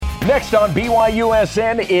Next on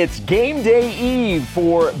BYUSN, it's game day eve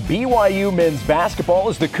for BYU men's basketball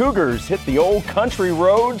as the Cougars hit the old country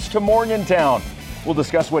roads to Morgantown. We'll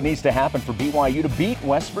discuss what needs to happen for BYU to beat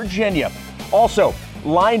West Virginia. Also,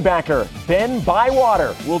 linebacker Ben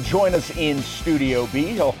Bywater will join us in Studio B.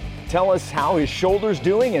 He'll tell us how his shoulder's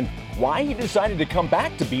doing and why he decided to come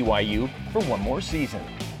back to BYU for one more season.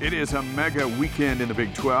 It is a mega weekend in the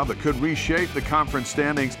Big 12 that could reshape the conference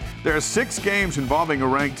standings. There are 6 games involving a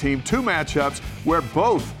ranked team, 2 matchups where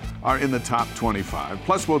both are in the top 25.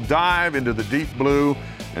 Plus, we'll dive into the deep blue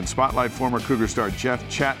and spotlight former Cougar star Jeff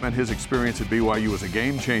Chatman. His experience at BYU was a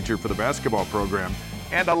game changer for the basketball program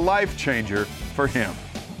and a life changer for him.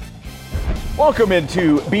 Welcome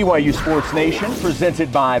into BYU Sports Nation,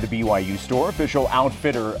 presented by the BYU Store, official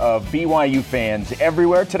outfitter of BYU fans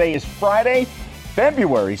everywhere. Today is Friday,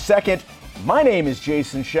 February 2nd. My name is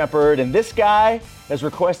Jason Shepard, and this guy has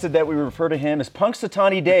requested that we refer to him as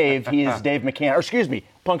Punxsutawney Dave. He is Dave McCann, or excuse me,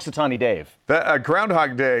 Punxsutawney Dave. That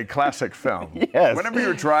Groundhog Day classic film. Yes. Whenever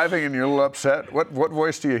you're driving and you're a little upset, what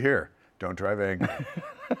voice do you hear? Don't drive angry.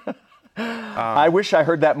 I wish I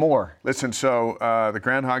heard that more. Listen, so the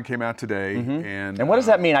groundhog came out today, and what does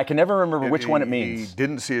that mean? I can never remember which one it means. He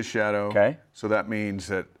didn't see a shadow, okay. So that means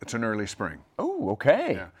that it's an early spring. Oh,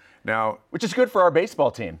 okay. Yeah. Now, which is good for our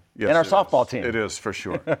baseball team and our softball team. It is, for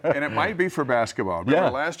sure. And it might be for basketball.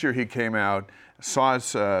 Remember last year he came out, saw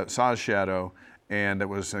his shadow, and it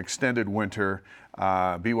was an extended winter.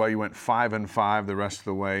 BYU went 5-5 the rest of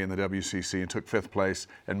the way in the WCC and took 5th place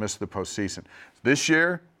and missed the postseason. This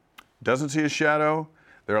year, doesn't see a shadow.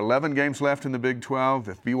 There are 11 games left in the Big 12.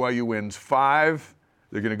 If BYU wins 5,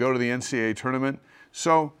 they're going to go to the NCAA tournament.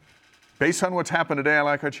 So, based on what's happened today, I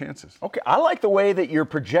like our chances. Okay, I like the way that you're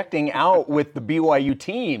projecting out with the BYU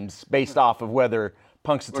teams based off of whether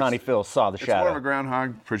Punxsutawney Phil saw the shadow. It's more of a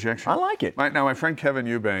groundhog projection. I like it. Now, my friend Kevin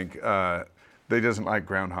Eubank, they doesn't like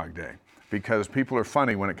Groundhog Day because people are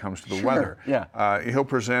funny when it comes to the weather. Yeah. He'll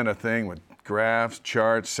present a thing with graphs,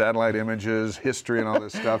 charts, satellite images, history, and all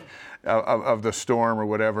this stuff of the storm or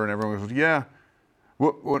whatever, and everyone goes, "Yeah,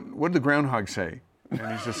 what did the groundhog say?"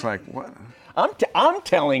 And he's just like, "What?" I'm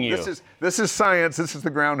telling you. This is science. This is the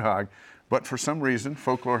groundhog. But for some reason,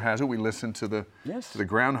 folklore has it, we listen to the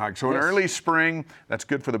groundhog. So in early spring, that's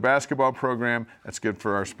good for the basketball program. That's good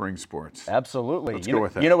for our spring sports. Absolutely. Let's go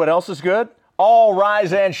with that. You know what else is good? All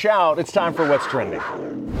rise and shout. It's time for What's Trending.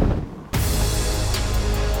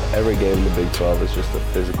 Every game in the Big 12 is just a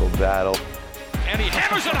physical battle. And he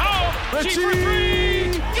hammers it home. Cheap for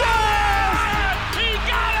 3. Yes! He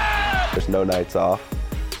got it! There's no nights off,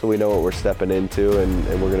 so we know what we're stepping into, and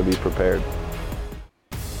we're going to be prepared.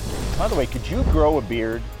 By the way, could you grow a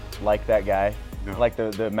beard like that guy? No. Like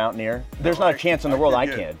the mountaineer? There's not a chance in the world I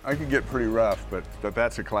can. I can get pretty rough, but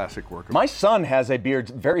that's a classic work. My son has a beard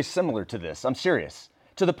very similar to this. I'm serious.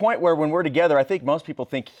 To the point where when we're together, I think most people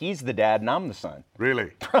think he's the dad and I'm the son.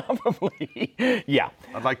 Really? Probably. Yeah.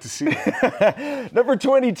 I'd like to see that. Number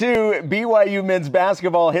 22, BYU men's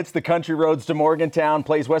basketball hits the country roads to Morgantown,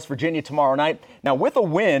 plays West Virginia tomorrow night. Now, with a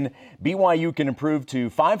win, BYU can improve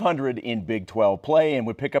to 500 in Big 12 play and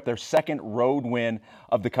would pick up their 2nd road win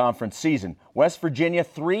of the conference season. West Virginia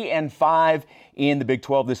 3-5 in the Big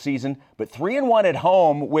 12 this season, but 3-1 at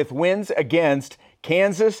home with wins against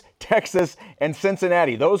Kansas, Texas, and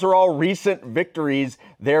Cincinnati. Those are all recent victories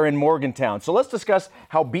there in Morgantown. So let's discuss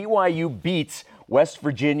how BYU beats West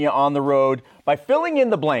Virginia on the road by filling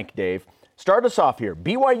in the blank, Dave. Start us off here.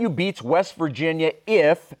 BYU beats West Virginia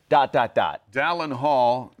if ... Dallin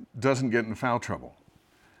Hall doesn't get in foul trouble.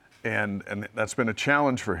 And that's been a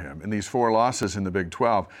challenge for him. In these 4 losses in the Big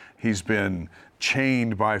 12, he's been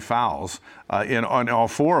chained by fouls on all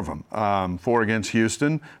 4 of them. 4 against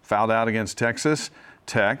Houston, fouled out against Texas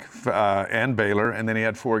Tech and Baylor, and then he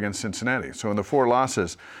had 4 against Cincinnati. So in the 4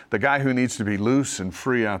 losses, the guy who needs to be loose and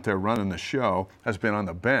free out there running the show has been on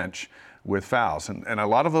the bench with fouls. And a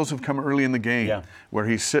lot of those have come early in the game where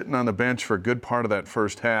he's sitting on the bench for a good part of that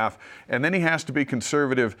first half, and then he has to be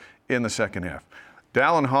conservative in the second half.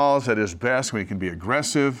 Dallin Hall is at his best when he can be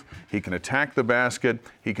aggressive, he can attack the basket,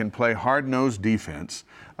 he can play hard-nosed defense,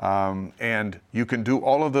 and you can do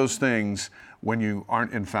all of those things when you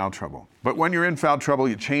aren't in foul trouble. But when you're in foul trouble,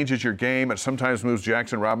 it changes your game. It sometimes moves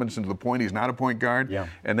Jackson Robinson to the point he's not a point guard,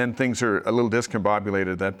 and then things are a little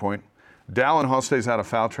discombobulated at that point. Dallin Hall stays out of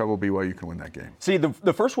foul trouble, BYU can win that game. See,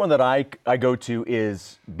 the first one that I go to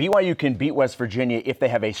is BYU can beat West Virginia if they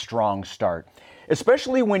have a strong start,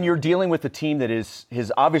 especially when you're dealing with a team that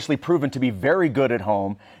has obviously proven to be very good at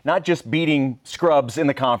home, not just beating scrubs in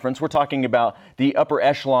the conference. We're talking about the upper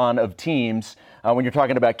echelon of teams when you're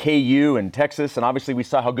talking about KU and Texas, and obviously we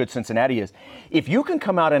saw how good Cincinnati is. If you can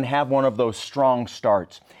come out and have one of those strong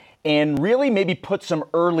starts and really maybe put some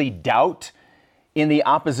early doubt in the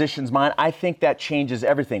opposition's mind, I think that changes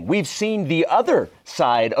everything. We've seen the other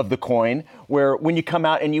side of the coin where when you come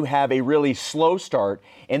out and you have a really slow start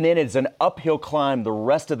and then it's an uphill climb the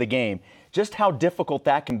rest of the game, just how difficult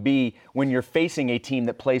that can be when you're facing a team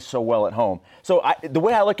that plays so well at home. So the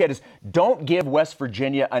way I look at it is don't give West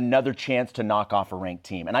Virginia another chance to knock off a ranked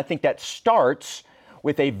team. And I think that starts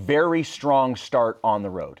with a very strong start on the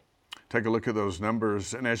road. Take a look at those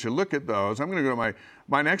numbers, and as you look at those, I'm going to go to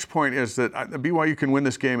my next point is that BYU can win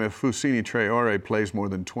this game if Fousseyni Traore plays more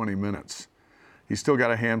than 20 minutes. He's still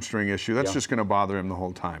got a hamstring issue. That's just going to bother him the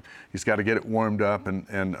whole time. He's got to get it warmed up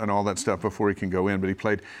and all that stuff before he can go in. But he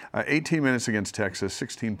played 18 minutes against Texas,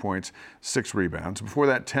 16 points, 6 rebounds. Before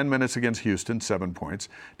that, 10 minutes against Houston, 7 points.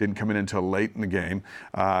 Didn't come in until late in the game.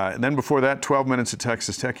 And then before that, 12 minutes at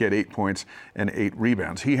Texas Tech. He had 8 points and 8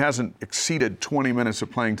 rebounds. He hasn't exceeded 20 minutes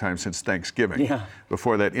of playing time since Thanksgiving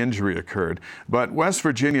before that injury occurred. But West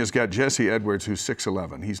Virginia's got Jesse Edwards, who's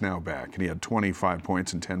 6'11". He's now back. And he had 25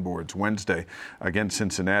 points and 10 boards Wednesday against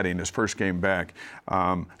Cincinnati in his first game back.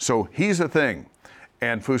 So he's a thing.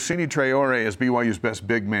 And Fousseyni Traore is BYU's best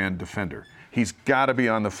big man defender. He's got to be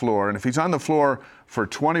on the floor. And if he's on the floor for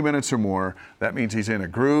 20 minutes or more, that means he's in a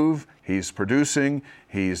groove, he's producing,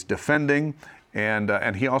 he's defending,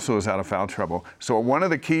 and he also is out of foul trouble. So one of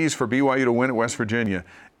the keys for BYU to win at West Virginia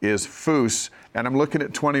is Foose, and I'm looking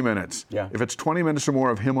at 20 minutes. If it's 20 minutes or more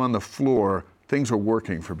of him on the floor, things are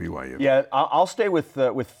working for BYU. Yeah, I'll stay with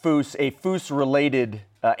Foose, a Foose-related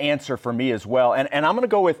answer for me as well. And I'm going to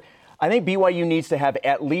go with, I think BYU needs to have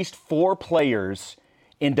at least 4 players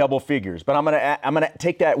in double figures. But I'm going to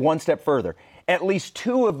take that one step further. At least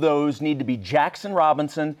 2 of those need to be Jackson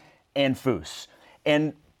Robinson and Foose.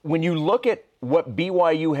 And when you look at what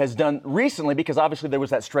BYU has done recently, because obviously there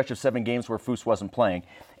was that stretch of 7 games where Foose wasn't playing,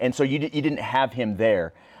 and so you didn't have him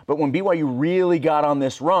there. But when BYU really got on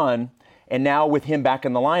this run, and now with him back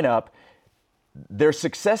in the lineup, their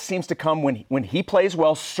success seems to come when he plays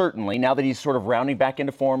well, certainly, now that he's sort of rounding back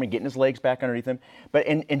into form and getting his legs back underneath him, but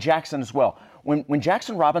and Jackson as well. When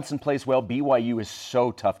Jackson Robinson plays well, BYU is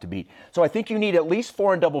so tough to beat. So I think you need at least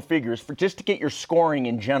 4 in double figures just to get your scoring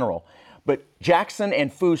in general. But Jackson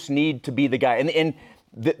and Foose need to be the guy. And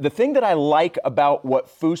the thing that I like about what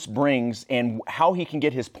Foose brings and how he can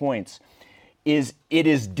get his points is it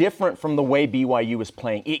is different from the way BYU is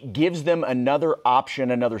playing. It gives them another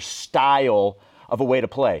option, another style of a way to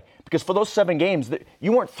play. Because for those 7 games,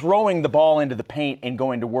 you weren't throwing the ball into the paint and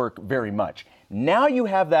going to work very much. Now you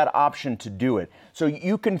have that option to do it. So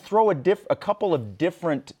you can throw a couple of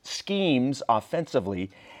different schemes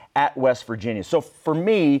offensively at West Virginia. So for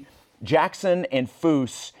me, Jackson and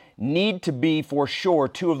Foose need to be, for sure,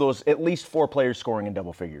 2 of those, at least 4 players scoring in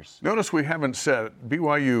double figures. Notice we haven't said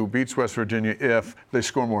BYU beats West Virginia if they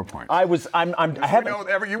score more points.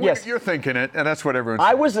 Yes. You're thinking it, and that's what everyone's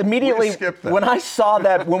saying. I was immediately, when I saw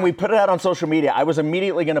that, when we put it out on social media, I was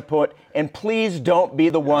immediately going to put, and please don't be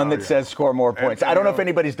the one that says score more points. I don't know if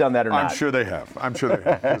anybody's done that or not. I'm sure they have.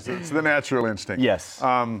 'Cause it's the natural instinct. Yes.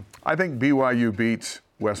 I think BYU beats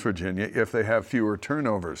West Virginia if they have fewer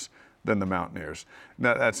turnovers than the Mountaineers.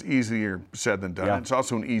 Now, that's easier said than done. It's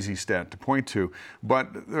also an easy stat to point to.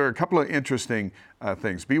 But there are a couple of interesting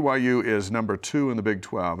things. BYU is number 2 in the Big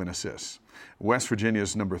 12 in assists. West Virginia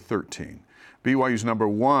is number 13. BYU's number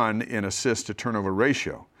 1 in assist to turnover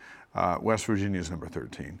ratio. West Virginia is number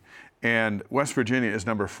 13. And West Virginia is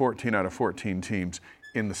number 14 out of 14 teams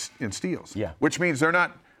in steals. Which means they're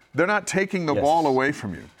not taking the ball away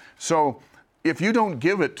from you. So if you don't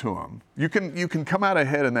give it to them, you can come out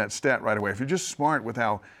ahead in that stat right away. If you're just smart with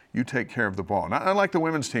how you take care of the ball. Not unlike the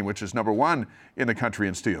women's team, which is number 1 in the country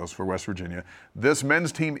in steals for West Virginia. This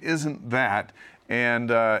men's team isn't that.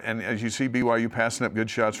 And as you see BYU passing up good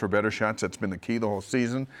shots for better shots, that's been the key the whole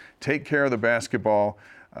season. Take care of the basketball.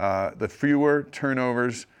 The fewer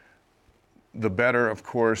turnovers, the better, of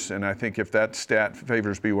course. And I think if that stat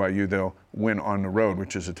favors BYU, they'll win on the road,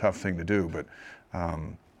 which is a tough thing to do. But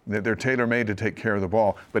they're tailor-made to take care of the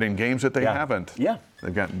ball. But in games that they haven't,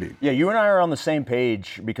 they've gotten beat. Yeah, you and I are on the same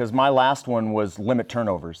page because my last one was limit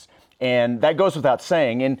turnovers. And that goes without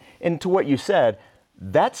saying. And to what you said,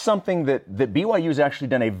 that's something that BYU has actually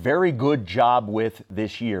done a very good job with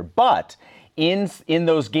this year. But in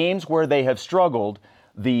those games where they have struggled,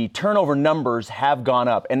 the turnover numbers have gone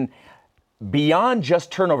up. And beyond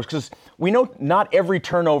just turnovers, because we know not every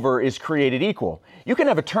turnover is created equal. You can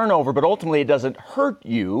have a turnover, but ultimately it doesn't hurt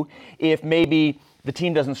you if maybe the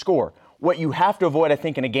team doesn't score. What you have to avoid, I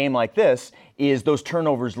think, in a game like this is those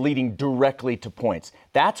turnovers leading directly to points.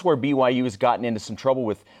 That's where BYU has gotten into some trouble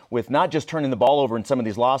with not just turning the ball over in some of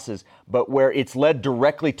these losses, but where it's led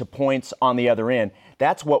directly to points on the other end.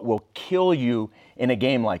 That's what will kill you in a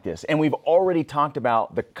game like this. And we've already talked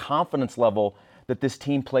about the confidence level that this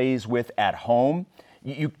team plays with at home.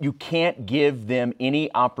 You can't give them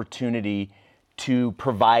any opportunity to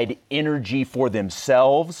provide energy for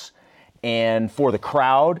themselves and for the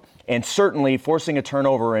crowd, and certainly forcing a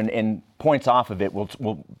turnover and points off of it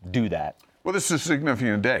will do that. Well, this is a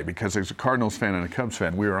significant day because as a Cardinals fan and a Cubs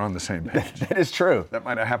fan, we are on the same page. That is true. That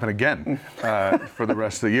might not happen again for the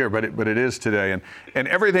rest of the year, but it is today. And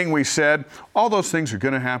everything we said, all those things are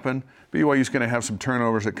going to happen. BYU's going to have some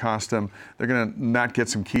turnovers that cost them. They're going to not get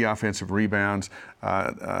some key offensive rebounds.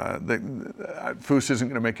 Foose isn't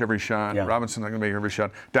going to make every shot. Yeah. Robinson's not going to make every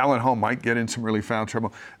shot. Dallin Hall might get in some really foul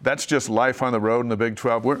trouble. That's just life on the road in the Big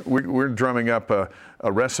 12. We're drumming up a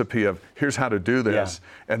recipe of here's how to do this,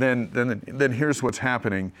 and then here's what's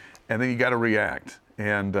happening, and then you got to react.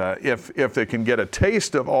 And if they can get a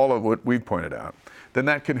taste of all of what we've pointed out, then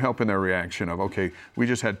that can help in their reaction of, okay, we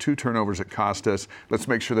just had 2 turnovers that cost us. Let's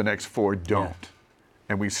make sure the next 4 don't. Yeah.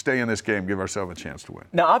 And we stay in this game, give ourselves a chance to win.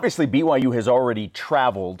 Now, obviously, BYU has already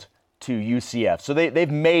traveled to UCF, so they've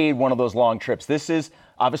made one of those long trips. This is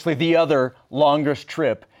obviously the other longest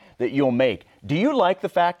trip that you'll make. Do you like the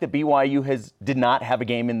fact that BYU did not have a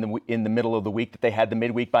game in the middle of the week, that they had the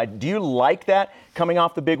midweek bye? Do you like that, coming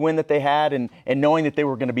off the big win that they had and knowing that they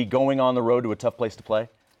were going to be going on the road to a tough place to play?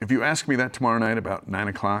 If you ask me that tomorrow night about 9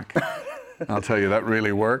 o'clock, I'll tell you that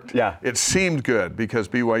really worked. Yeah. It seemed good because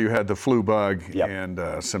BYU had the flu bug Yep.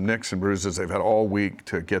 and some nicks and bruises they've had all week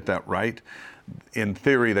to get that right. In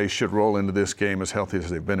theory, they should roll into this game as healthy as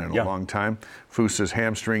they've been in a long time. Foose's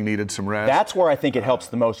hamstring needed some rest. That's where I think it helps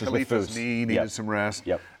the most is with Khalifa's Foose. knee needed some rest.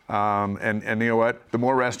 Yep. And you know what? The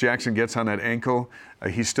more rest Jackson gets on that ankle,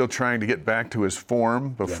 he's still trying to get back to his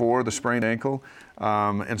form before the sprained ankle.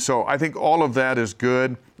 And so I think all of that is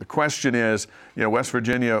good. The question is, West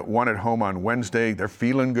Virginia won at home on Wednesday. They're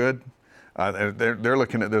feeling good. They're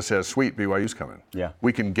looking at this as sweet. BYU's coming. Yeah.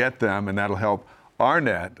 We can get them, and that'll help our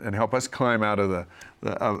net and help us climb out of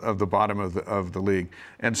the bottom of the league.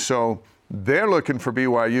 And so they're looking for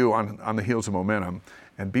BYU on the heels of momentum.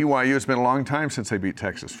 And BYU, has been a long time since they beat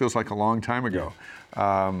Texas. Feels like a long time ago.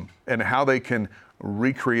 Yeah. And how they can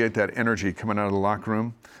recreate that energy coming out of the locker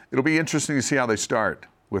room. It'll be interesting to see how they start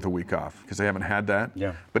with a week off because they haven't had that.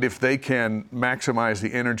 Yeah. But if they can maximize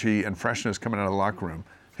the energy and freshness coming out of the locker room,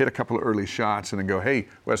 hit a couple of early shots and then go, hey,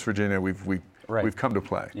 West Virginia, we've come to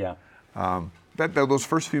play. Yeah. Those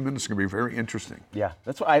first few minutes are going to be very interesting. Yeah,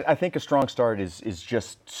 that's why I think a strong start is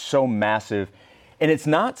just so massive. And it's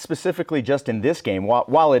not specifically just in this game.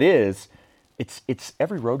 While it is, it's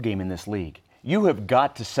every road game in this league. You have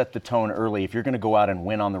got to set the tone early if you're going to go out and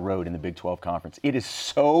win on the road in the Big 12 Conference. It is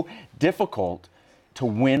so difficult to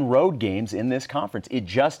win road games in this conference. It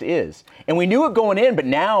just is. And we knew it going in, but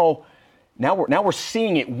now we're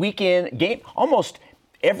seeing it week in, game. Almost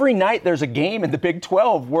every night there's a game in the Big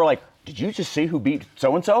 12. We're like, did you just see who beat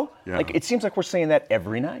so-and-so? Yeah. Like, it seems like we're saying that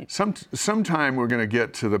every night. Sometime we're going to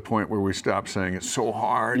get to the point where we stop saying it's so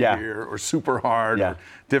hard here or super hard or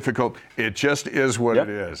difficult. It just is what it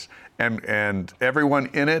is. And everyone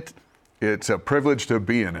in it, it's a privilege to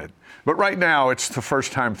be in it. But right now, it's the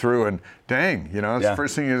first time through, and dang, it's the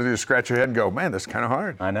first thing you do is scratch your head and go, man, that's kind of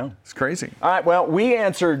hard. I know. It's crazy. All right, well, we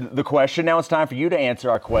answered the question. Now it's time for you to answer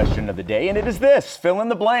our question of the day, and it is this. Fill in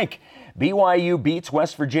the blank. BYU beats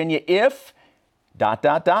West Virginia if ...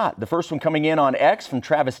 The first one coming in on X from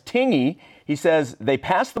Travis Tingey. He says they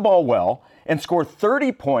pass the ball well and score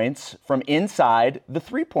 30 points from inside the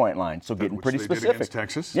three-point line. So getting pretty specific. Did against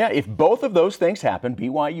Texas. Yeah, if both of those things happen,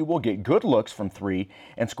 BYU will get good looks from three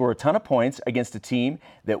and score a ton of points against a team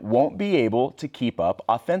that won't be able to keep up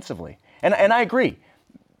offensively. And I agree.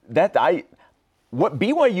 What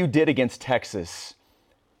BYU did against Texas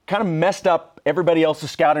kind of messed up everybody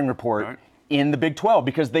else's scouting report in the Big 12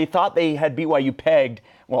 because they thought they had BYU pegged.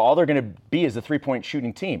 Well, all they're going to be is a three-point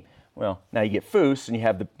shooting team. Well, now you get Foose and you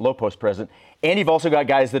have the low post present, and you've also got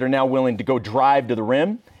guys that are now willing to go drive to the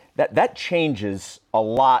rim. That changes a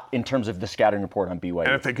lot in terms of the scouting report on BYU.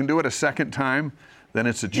 And if they can do it a second time, then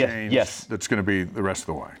it's a change that's going to be the rest of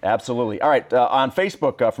the way. Absolutely. All right, on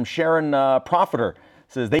Facebook from Sharon Profiter,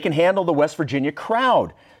 says they can handle the West Virginia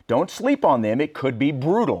crowd. Don't sleep on them. It could be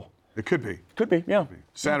brutal. It could be. Could be, yeah.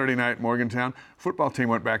 Saturday night, Morgantown, football team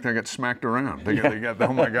went back there and got smacked around. They got,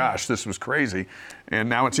 oh my gosh, this was crazy. And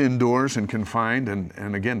now it's indoors and confined.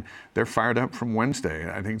 And again, they're fired up from Wednesday.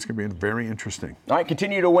 I think it's going to be very interesting. All right,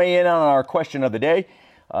 continue to weigh in on our question of the day.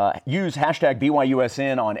 Use hashtag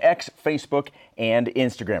BYUSN on X, Facebook, and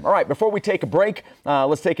Instagram. All right, before we take a break,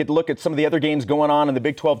 let's take a look at some of the other games going on in the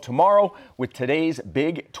Big 12 tomorrow with today's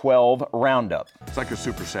Big 12 Roundup. It's like a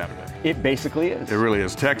Super Saturday. It basically is. It really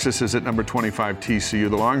is. Texas is at number 25, TCU.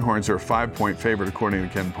 The Longhorns are a 5-point favorite according to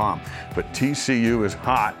Ken Palm. But TCU is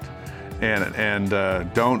hot, and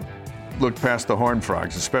don't look past the Horned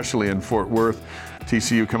Frogs, especially in Fort Worth.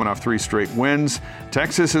 TCU coming off 3 straight wins.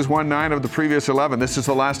 Texas has won 9 of the previous 11. This is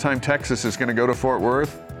the last time Texas is going to go to Fort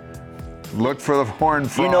Worth. Look for the Horned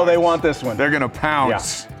Frogs. You know they want this one. They're going to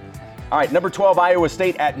pounce. Yeah. All right, number 12, Iowa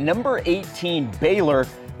State at number 18, Baylor.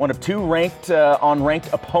 One of 2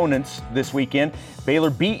 unranked opponents this weekend.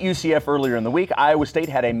 Baylor beat UCF earlier in the week. Iowa State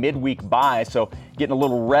had a midweek bye, so getting a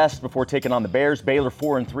little rest before taking on the Bears. Baylor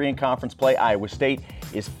 4-3 in conference play. Iowa State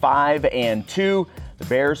is 5-2. The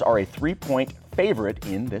Bears are a 3-point favorite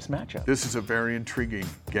in this matchup. This is a very intriguing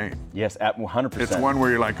game. Yes, at 100%. It's one where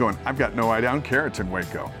you're like going, I've got no idea. I don't care. It's in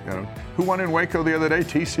Waco. You know, who won in Waco the other day?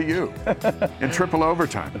 TCU in triple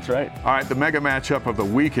overtime. That's right. All right, the mega matchup of the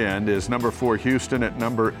weekend is number 4 Houston at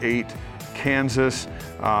number 8 Kansas.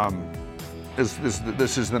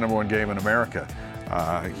 This is the number 1 game in America.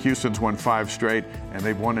 Houston's won 5 straight, and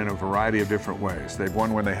they've won in a variety of different ways. They've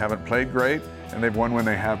won when they haven't played great, and they've won when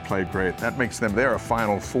they have played great. That makes them, they're a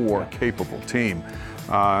Final Four capable team.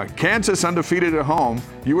 Kansas undefeated at home.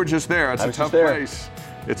 You were just there. It's a tough place.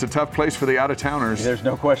 It's a tough place for the out-of-towners. There's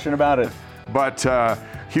no question about it. But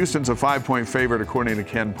Houston's a 5-point favorite according to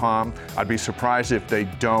Ken Palm. I'd be surprised if they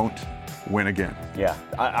don't win again. Yeah,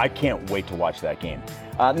 I can't wait to watch that game.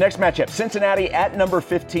 Next matchup, Cincinnati at number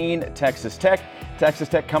 15, Texas Tech. Texas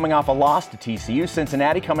Tech coming off a loss to TCU.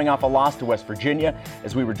 Cincinnati coming off a loss to West Virginia,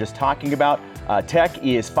 as we were just talking about. Tech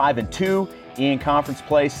is 5-2 in conference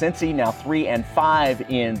play. Cincy now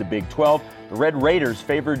 3-5 in the Big 12. The Red Raiders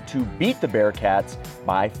favored to beat the Bearcats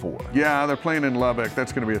by 4. Yeah, they're playing in Lubbock.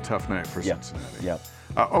 That's going to be a tough night for Cincinnati. Yep.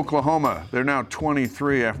 Oklahoma, they're now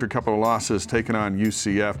 23 after a couple of losses, taking on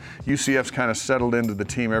UCF. UCF's kind of settled into the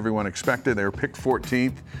team everyone expected. They were picked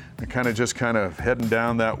 14th. They're kind of heading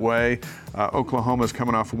down that way. Oklahoma's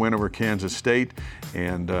coming off a win over Kansas State,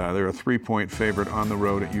 and they're a 3-point favorite on the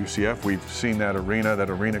road at UCF. We've seen that arena. That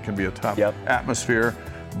arena can be a tough atmosphere,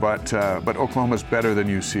 but Oklahoma's better than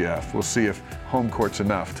UCF. We'll see if home court's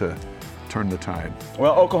enough to turn the tide.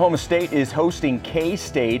 Well, Oklahoma State is hosting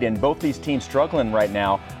K-State, and both these teams struggling right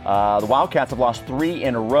now. The Wildcats have lost 3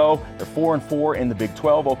 in a row. They're 4-4 in the Big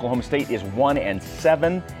 12. Oklahoma State is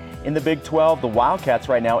 1-7 in the Big 12. The Wildcats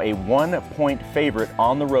right now a 1-point favorite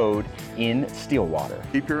on the road in Stillwater.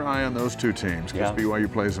 Keep your eye on those 2 teams because BYU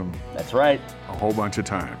plays them. That's right. A whole bunch of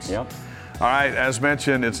times. Yep. All right, as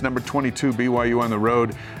mentioned, it's number 22 BYU on the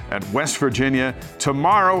road at West Virginia.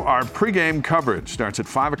 Tomorrow, our pregame coverage starts at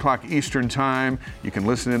 5 o'clock Eastern Time. You can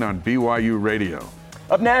listen in on BYU Radio.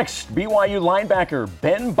 Up next, BYU linebacker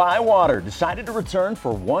Ben Bywater decided to return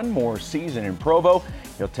for one more season in Provo.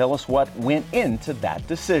 He'll tell us what went into that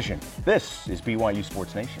decision. This is BYU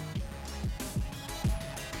Sports Nation.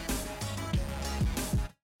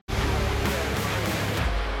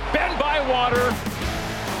 Ben Bywater.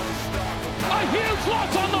 A huge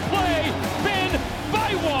loss on the play. Ben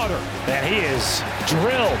Bywater. And he is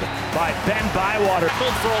drilled by Ben Bywater.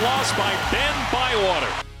 Good for a loss by Ben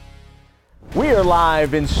Bywater. We are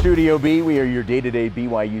live in Studio B. We are your day-to-day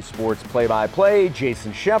BYU sports play-by-play.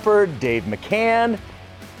 Jason Shepard, Dave McCann.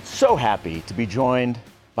 So happy to be joined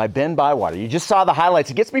by Ben Bywater. You just saw the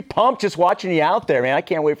highlights. It gets me pumped just watching you out there, man. I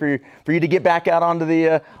can't wait for you to get back out onto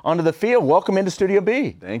the field. Welcome into Studio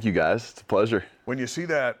B. Thank you, guys. It's a pleasure. When you see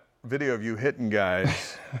that video of you hitting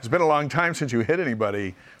guys, it's been a long time since you hit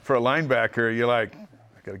anybody. For a linebacker, you're like,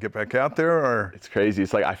 I got to get back out there, or It's crazy.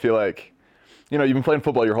 It's like I feel like, you know, you've been playing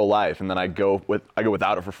football your whole life, and then I go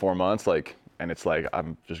without it for 4 months, and it's like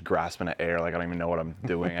I'm just grasping at air, like I don't even know what I'm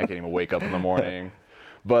doing. I can't even wake up in the morning.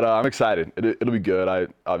 But I'm excited. It'll be good. I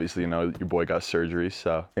obviously, you know, your boy got surgery,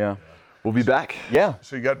 so yeah, we'll be back. Yeah.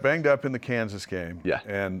 So you got banged up in the Kansas game. Yeah.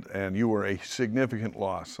 And you were a significant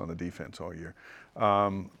loss on the defense all year.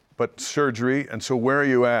 But surgery, and so where are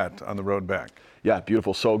you at on the road back? Yeah,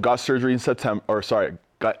 beautiful. So got injured in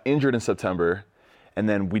September, and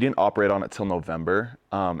then we didn't operate on it till November.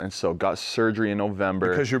 And so got surgery in November.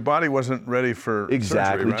 Because your body wasn't ready for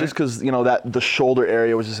exactly, surgery, right? Just because, you know, that the shoulder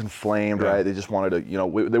area was just inflamed, right? They just wanted to, you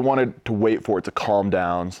know, they wanted to wait for it to calm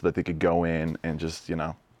down so that they could go in and just, you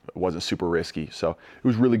know, it wasn't super risky. So it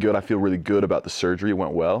was really good. I feel really good about the surgery. It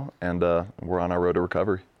went well, and we're on our road to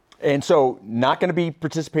recovery. And so not going to be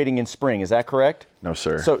participating in spring, is that correct? No,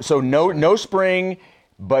 sir. So no spring,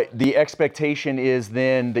 but the expectation is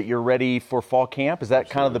then that you're ready for fall camp? Is that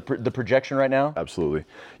kind of the projection right now? Absolutely.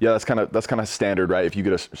 Yeah, that's kind of standard, right? If you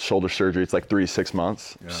get a shoulder surgery, it's like 3 to 6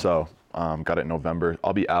 months. Yeah. So got it in November.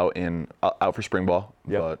 I'll be out for spring ball,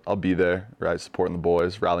 but I'll be there, right, supporting the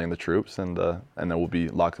boys, rallying the troops, and then we'll be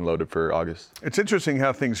locked and loaded for August. It's interesting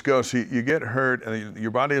how things go. So you get hurt, and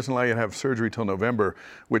your body doesn't allow you to have surgery till November,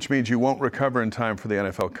 which means you won't recover in time for the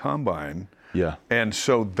NFL Combine. Yeah. And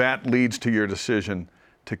so that leads to your decision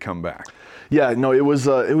to come back. Yeah, no, it was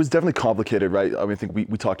definitely complicated, right? I mean, I think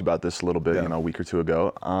we talked about this a little bit, a week or two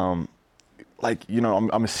ago. Like,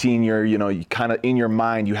 I'm a senior, you kind of, in your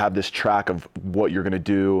mind, you have this track of what you're going to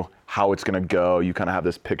do, how it's going to go. You kind of have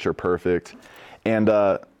this picture perfect. And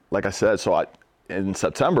like I said, so in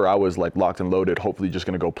September, I was like locked and loaded, hopefully just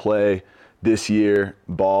going to go play this year,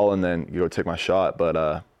 ball, and then, take my shot.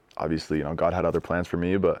 But obviously, God had other plans for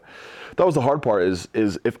me. But that was the hard part is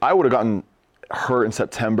if I would have gotten hurt in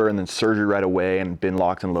September and then surgery right away and been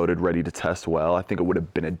locked and loaded, ready to test well, I think it would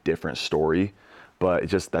have been a different story. But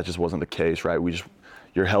that just wasn't the case, right?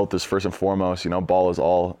 Your health is first and foremost. Ball is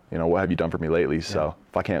all. What have you done for me lately? So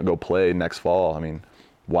if I can't go play next fall, I mean,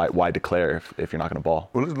 why declare if you're not going to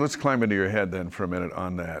ball? Well, let's climb into your head then for a minute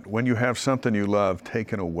on that. When you have something you love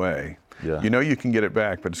taken away, you can get it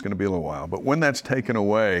back, but it's going to be a little while. But when that's taken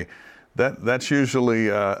away, that's usually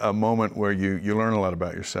a moment where you learn a lot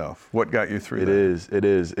about yourself. What got you through that? It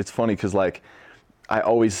is. It's funny because I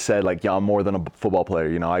always said I'm more than a football player.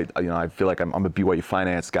 I feel like I'm a BYU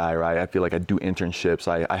finance guy, right? I feel like I do internships.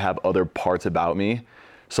 I have other parts about me.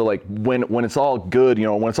 So when it's all good,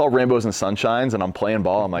 when it's all rainbows and sunshines and I'm playing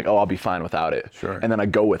ball, I'm like, oh, I'll be fine without it. Sure. And then I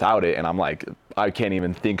go without it and I'm like, I can't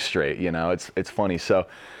even think straight. It's funny. So,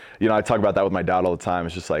 I talk about that with my dad all the time.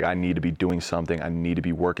 It's just like I need to be doing something. I need to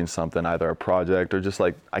be working something, either a project or just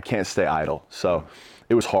I can't stay idle. So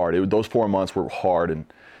it was hard. Those 4 months were hard, and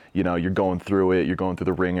you're going through it, you're going through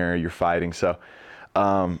the ringer, you're fighting. So,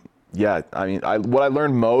 what I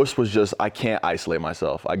learned most was just I can't isolate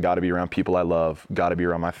myself. I got to be around people I love, got to be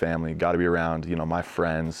around my family, got to be around, my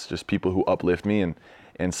friends, just people who uplift me.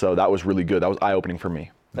 And so that was really good. That was eye-opening for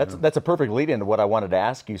me. That's a perfect lead into what I wanted to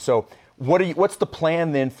ask you. So what's the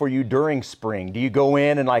plan then for you during spring? Do you go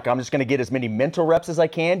in and I'm just going to get as many mental reps as I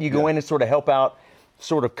can? Do you go in and sort of help out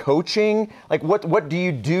sort of coaching? What do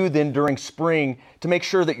you do then during spring to make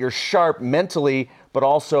sure that you're sharp mentally, but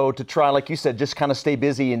also to try, like you said, just kind of stay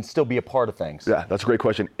busy and still be a part of things? Yeah, that's a great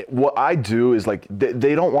question. What I do is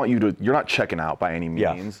they don't want you're not checking out by any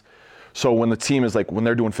means. Yeah. So when the team is when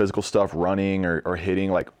they're doing physical stuff, running or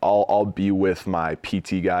hitting, I'll be with my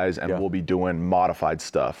PT guys and we'll be doing modified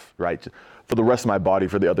stuff, right? For the rest of my body,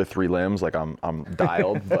 for the other 3 limbs, I'm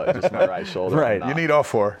dialed, but just my right shoulder. Right, you need all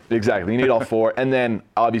 4. Exactly, you need all 4. And then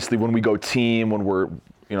obviously when we go team, when we're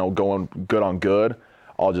going good on good,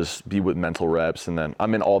 I'll just be with mental reps, and then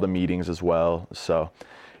I'm in all the meetings as well. So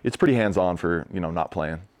it's pretty hands-on for not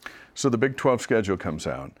playing. So the Big 12 schedule comes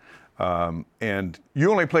out. And you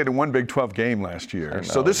only played in one Big 12 game last year.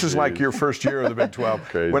 So this is like your first year of the Big 12.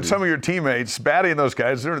 Crazy. When some of your teammates, Batty and those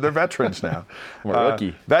guys, they're veterans now. I'm a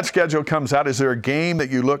rookie. That schedule comes out. Is there a game that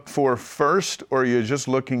you look for first, or are you just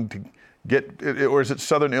looking to get, or is it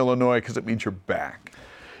Southern Illinois because it means you're back?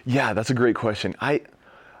 Yeah, that's a great question.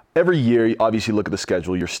 Every year, you obviously look at the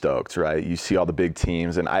schedule, you're stoked, right? You see all the big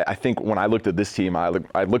teams, and I think when I looked at this team, I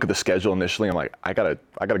look at the schedule initially, I'm like, I gotta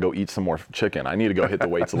go eat some more chicken. I need to go hit the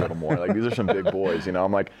weights a little more. These are some big boys,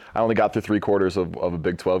 I'm like, I only got through 3/4 of a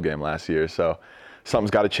Big 12 game last year, so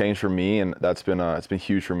something's got to change for me, and that's been it's been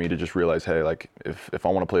huge for me to just realize, hey, if I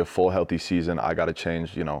want to play a full healthy season, I got to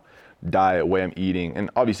change, diet, way I'm eating, and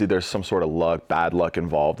obviously there's some sort of bad luck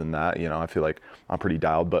involved in that. I feel like I'm pretty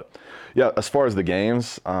dialed, but yeah, as far as the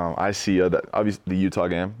games, I see that obviously the Utah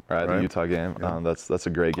game, right? The Utah game, that's a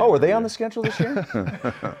great game. Oh, are they on the schedule this year?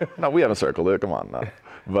 No, we haven't circled it. Come on, no.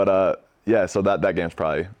 But so that game's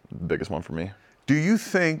probably the biggest one for me. Do you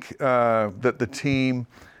think that the team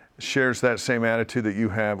shares that same attitude that you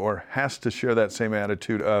have, or has to share that same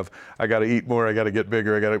attitude of, I got to eat more, I got to get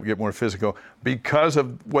bigger, I got to get more physical, because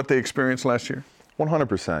of what they experienced last year?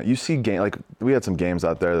 100%. You see we had some games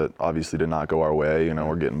out there that obviously did not go our way.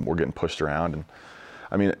 We're getting pushed around, and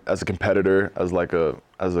I mean, as a competitor, as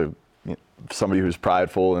somebody who's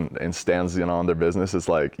prideful and stands on their business, it's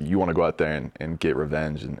you want to go out there and get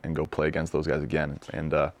revenge and go play against those guys again.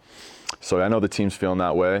 And so I know the team's feeling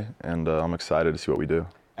that way, and I'm excited to see what we do.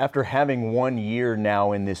 After having 1 year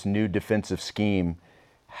now in this new defensive scheme,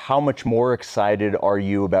 How much more excited are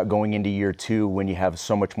you about going into year 2 when you have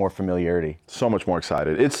so much more familiarity? So much more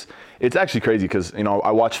excited. It's actually crazy because, you know,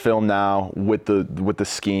 I watch film now with the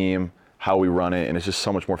scheme, how we run it, and it's just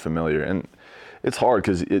so much more familiar. And it's hard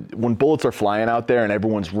because when bullets are flying out there and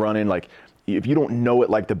everyone's running, like, if you don't know it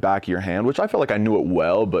like the back of your hand, which I feel like I knew it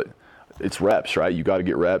well, but it's reps, right? You got to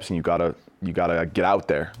get reps and you got to get out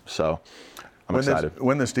there. So I'm excited.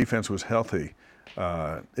 When this defense was healthy,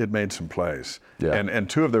 it made some plays. Yeah. And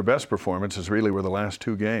 2 of their best performances really were the last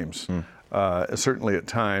 2 games. Certainly at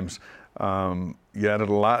times. You added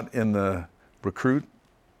a lot in the recruit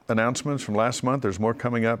announcements from last month. There's more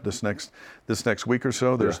coming up this next week or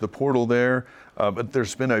so. There's the portal there. But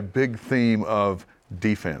there's been a big theme of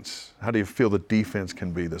defense. How do you feel the defense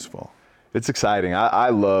can be this fall? It's exciting. I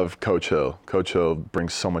love Coach Hill. Coach Hill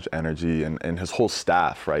brings so much energy and his whole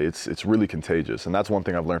staff, right? It's really contagious. And that's one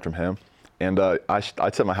thing I've learned from him. And I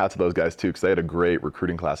tip my hat to those guys too, because they had a great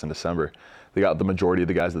recruiting class in December. They got the majority of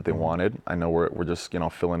the guys that they wanted. I know we're just, you know,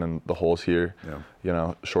 filling in the holes here, you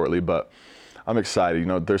know, shortly. But I'm excited. You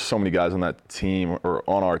know, there's so many guys on that team or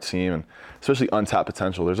on our team, and especially untapped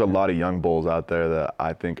potential. There's a lot of young bulls out there that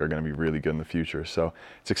I think are going to be really good in the future. So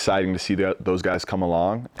it's exciting to see those guys come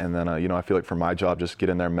along. And then, you know, I feel like for my job, just get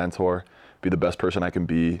in there, mentor, be the best person I can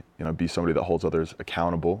be, you know, be somebody that holds others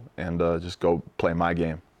accountable, and just go play my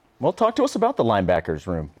game. Well, talk to us about the linebackers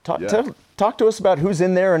room. Talk to us about who's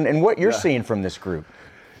in there and what you're seeing from this group.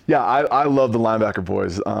 Yeah, I love the linebacker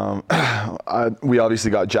boys. We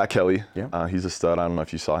obviously got Jack Kelly. Yeah. He's a stud. I don't know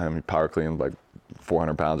if you saw him. He power cleaned like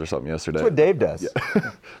 400 pounds or something yesterday. That's what Dave does.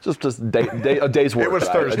 Yeah. just a day's work. It was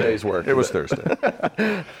Thursday. A day's work. It was Thursday.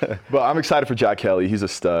 But I'm excited for Jack Kelly. He's a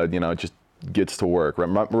stud. You know, just gets to work.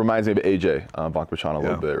 Reminds me of AJ Bonkbachon a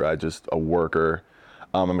little bit, right? Just a worker.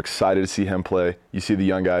 I'm excited to see him play. You see the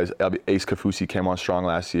young guys. Ace Kafusi came on strong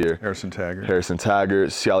last year. Harrison Taggart.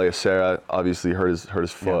 Sialia Serra obviously hurt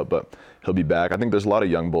his foot, but he'll be back. I think there's a lot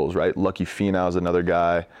of young bulls, right? Lucky Finau is another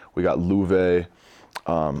guy. We got Louve,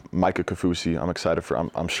 Micah Kafusi. I'm excited for.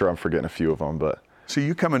 I'm sure I'm forgetting a few of them, but. So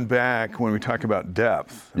you coming back when we talk about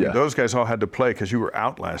depth, I mean, those guys all had to play because you were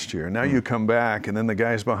out last year. Now you come back, and then the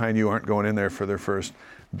guys behind you aren't going in there for their first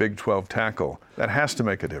Big 12 tackle. That has to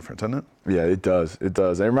make a difference, doesn't it? Yeah, it does. It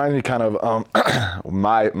does. It reminds me kind of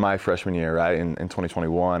my freshman year, right? In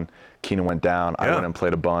 2021, Keenan went down. I went and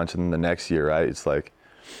played a bunch, and then the next year, right? It's like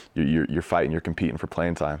you're fighting, you're competing for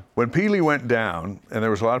playing time. When Peely went down, and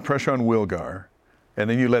there was a lot of pressure on Wilgar, and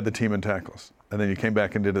then you led the team in tackles. And then you came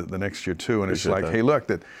back and did it the next year too. And it's like, hey, look,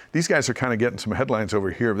 these guys are kind of getting some headlines over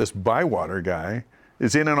here. This Bywater guy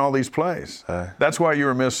is in on all these plays. That's why you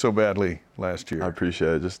were missed so badly last year. I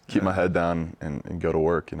appreciate it. Just keep my head down and go to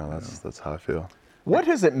work. You know, that's how I feel. What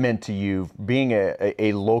has it meant to you, being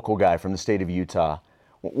a local guy from the state of Utah?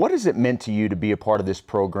 What has it meant to you to be a part of this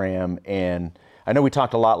program? And I know we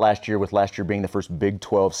talked a lot last year, with last year being the first Big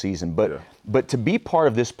 12 season, but to be part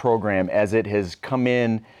of this program as it has come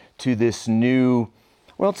in to this new,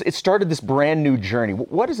 it started this brand new journey.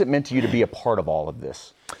 What has it meant to you to be a part of all of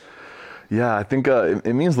this? Yeah, I think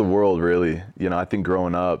it means the world, really. You know, I think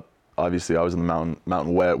growing up, obviously I was in the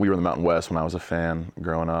Mountain West. We were in the Mountain West when I was a fan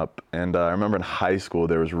growing up. And I remember in high school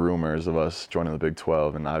there was rumors of us joining the Big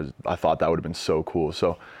 12, and I thought that would have been so cool.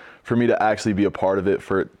 So for me to actually be a part of it,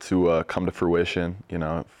 for it to come to fruition, you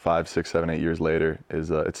know, 5, 6, 7, 8 years later,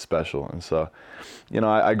 it's special. And so, you know,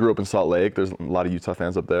 I grew up in Salt Lake. There's a lot of Utah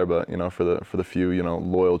fans up there, but you know, for the few, you know,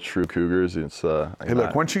 loyal, true Cougars, it's. Hey,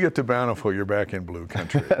 look, once you get to Bountiful, you're back in blue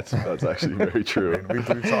country. that's actually very true. I mean,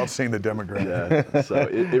 we've all seen the demographic. Yeah, so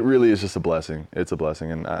it really is just a blessing. It's a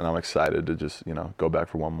blessing, and I'm excited to just, you know, go back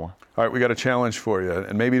for one more. All right, we got a challenge for you,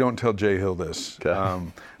 and maybe don't tell Jay Hill this. Okay.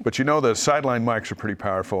 But you know the sideline mics are pretty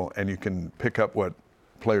powerful, and you can pick up what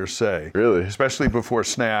players say. Really? Especially before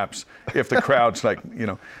snaps, if the crowd's like, you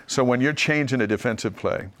know. So when you're changing a defensive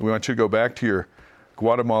play, we want you to go back to your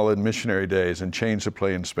Guatemalan missionary days and change the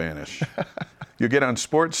play in Spanish. You get on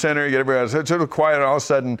Sports Center, you get everybody else, it's a little quiet, and all of a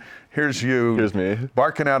sudden, here's me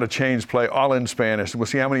barking out a change play all in Spanish. We'll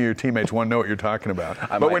see how many of your teammates won't know what you're talking about.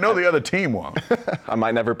 But we know the other team won't. I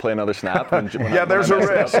might never play another snap. There's a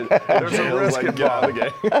risk. There's a risk involved.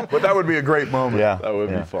 But that would be a great moment. Yeah, that would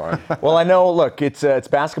be fun. Well, I know, look, it's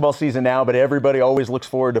basketball season now, but everybody always looks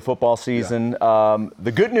forward to football season. Yeah.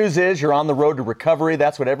 The good news is you're on the road to recovery.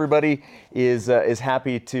 That's what everybody is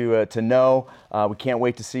happy to know. We can't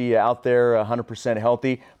wait to see you out there 100%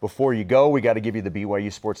 healthy. Before you go, we got to give you the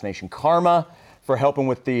BYU Sports Nation Karma for helping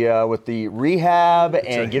with the rehab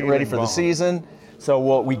and getting ready for the season.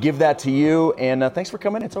 So we give that to you, and thanks for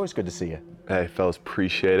coming. It's always good to see you. Hey, fellas,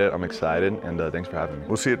 appreciate it. I'm excited, and thanks for having me.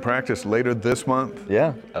 We'll see you at practice later this month.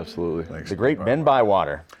 Yeah. Absolutely. Thanks. The great Ben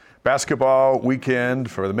Bywater. Basketball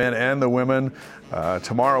weekend for the men and the women.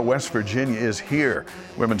 Tomorrow, West Virginia is here.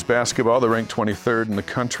 Women's basketball, they're ranked 23rd in the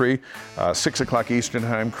country. 6 o'clock Eastern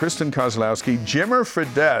time. Kristen Kozlowski, Jimmer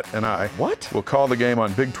Fredette, and I will call the game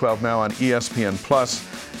on Big 12 Now on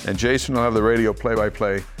ESPN+. And Jason will have the radio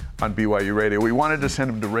play-by-play on BYU Radio. We wanted to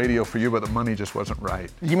send him to radio for you, but the money just wasn't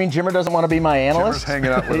right. You mean Jimmer doesn't want to be my analyst? Jimmer's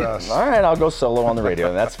hanging out with us. All right, I'll go solo on the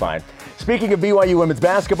radio. That's fine. Speaking of BYU women's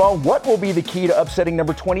basketball, what will be the key to upsetting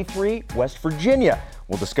number 23, West Virginia?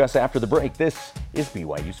 We'll discuss after the break. This is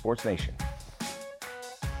BYU Sports Nation.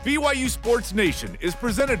 BYU Sports Nation is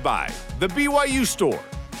presented by the BYU Store,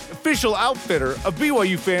 official outfitter of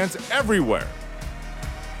BYU fans everywhere.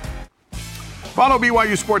 Follow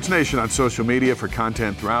BYU Sports Nation on social media for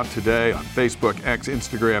content throughout today on Facebook, X,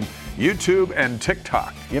 Instagram, YouTube, and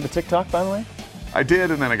TikTok. You have a TikTok, by the way? I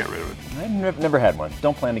did, and then I got rid of it. I've never had one.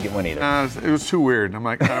 Don't plan to get one either. It was too weird. I'm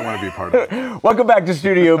like, I don't want to be a part of it. Welcome back to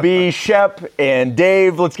Studio B. Shep and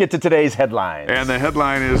Dave. Let's get to today's headlines. And the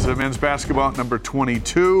headline is men's basketball at number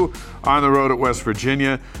 22 on the road at West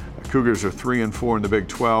Virginia. Cougars are 3-4 in the Big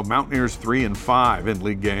 12. Mountaineers 3-5 in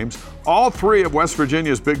league games. All three of West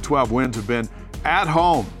Virginia's Big 12 wins have been at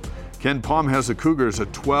home. Ken Palm has the Cougars a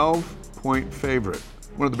 12-point favorite.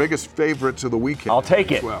 One of the biggest favorites of the weekend. I'll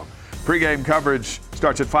take it. Pre-game coverage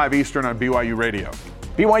starts at 5 Eastern on BYU Radio.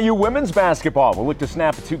 BYU women's basketball will look to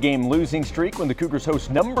snap a 2-game losing streak when the Cougars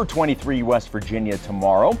host number 23 West Virginia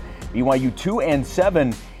tomorrow. BYU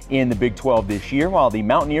 2-7 in the Big 12 this year, while the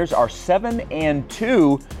Mountaineers are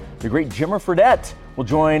 7-2. The great Jimmer Fredette will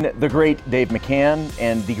join the great Dave McCann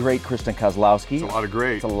and the great Kristen Kozlowski. It's a lot of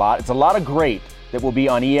great. It's a lot of great that will be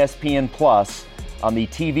on ESPN Plus on the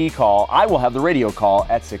TV call. I will have the radio call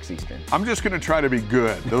at 6 Eastern. I'm just going to try to be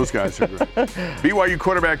good. Those guys are great. BYU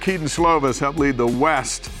quarterback Keaton Slovis helped lead the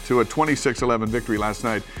West to a 26-11 victory last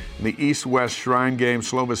night in the East-West Shrine game.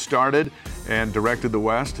 Slovis started and directed the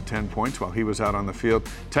West to 10 points while he was out on the field.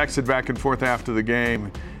 Texted back and forth after the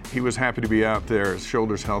game. He was happy to be out there, his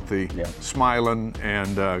shoulders healthy, smiling,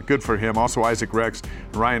 and good for him. Also, Isaac Rex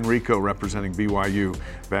and Ryan Rico representing BYU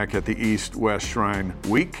back at the East-West Shrine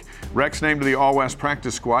Week. Rex named to the All-West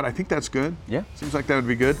practice squad. I think that's good. Yeah. Seems like that would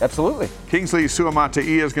be good. Absolutely. Kingsley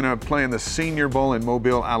Suamataia is going to play in the Senior Bowl in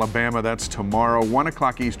Mobile, Alabama. That's tomorrow, 1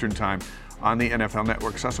 o'clock Eastern time on the NFL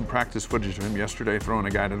Network. Saw some practice footage of him yesterday throwing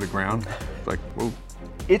a guy to the ground. It's like, whoa.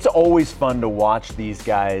 It's always fun to watch these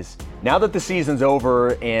guys. Now that the season's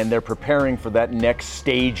over and they're preparing for that next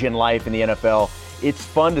stage in life in the NFL, it's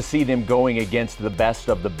fun to see them going against the best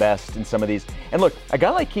of the best in some of these. And look, a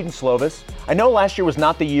guy like Keaton Slovis, I know last year was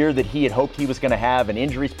not the year that he had hoped he was going to have, and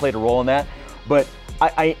injuries played a role in that, but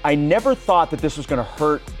I never thought that this was going to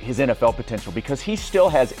hurt his NFL potential because he still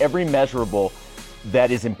has every measurable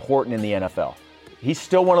that is important in the NFL. He's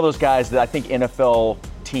still one of those guys that I think NFL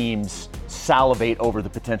teams salivate over the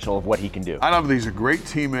potential of what he can do. I love that he's a great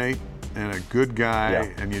teammate and a good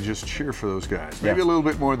guy, and you just cheer for those guys. Maybe a little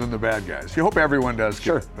bit more than the bad guys. You hope everyone does.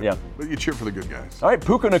 Sure, but you cheer for the good guys. All right,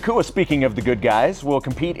 Puka Nacua, speaking of the good guys, will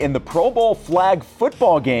compete in the Pro Bowl flag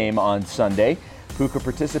football game on Sunday. Puka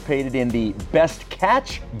participated in the best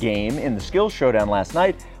catch game in the skills showdown last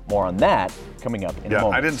night. More on that coming up in a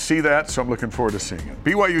moment. I didn't see that, so I'm looking forward to seeing it.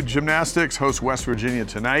 BYU Gymnastics hosts West Virginia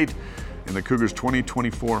tonight in the Cougars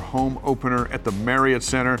 2024 home opener at the Marriott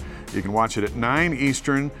Center. You can watch it at 9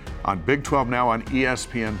 Eastern on Big 12 Now on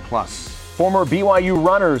ESPN+. Former BYU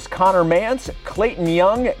runners Connor Mance, Clayton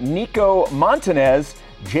Young, Nico Montanez,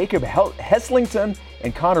 Jacob Heslington,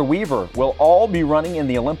 and Connor Weaver will all be running in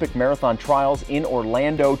the Olympic Marathon Trials in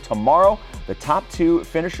Orlando tomorrow. The top 2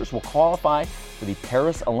 finishers will qualify for the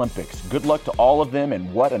Paris Olympics. Good luck to all of them,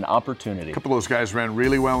 and what an opportunity. A couple of those guys ran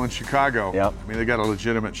really well in Chicago. Yep. I mean, they got a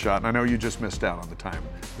legitimate shot, and I know you just missed out on the time.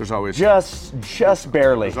 There's always just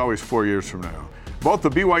barely. There's always 4 years from now. Both the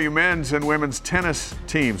BYU men's and women's tennis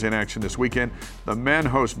teams in action this weekend. The men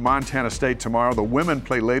host Montana State tomorrow. The women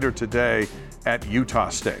play later today at Utah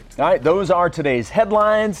State. All right, those are today's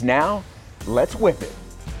headlines. Now, let's whip it.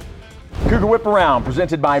 Cougar Whip Around,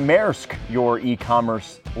 presented by Maersk, your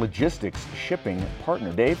e-commerce logistics shipping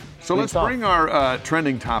partner. Dave? So let's bring our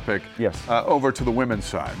trending topic over to the women's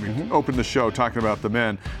side. We opened the show talking about the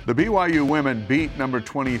men. The BYU women beat number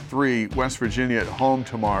 23 West Virginia at home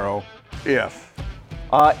tomorrow.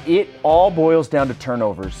 It all boils down to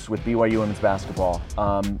turnovers with BYU women's basketball.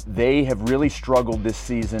 They have really struggled this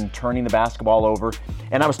season turning the basketball over.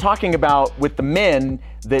 And I was talking about with the men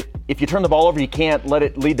that if you turn the ball over, you can't let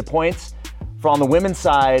it lead to points. on the women's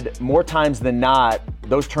side, more times than not,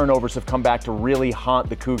 those turnovers have come back to really haunt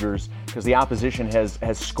the Cougars because the opposition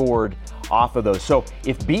has scored off of those. So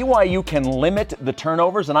if BYU can limit the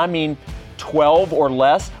turnovers, and I mean 12 or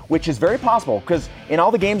less, which is very possible because in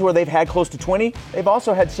all the games where they've had close to 20, they've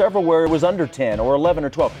also had several where it was under 10 or 11 or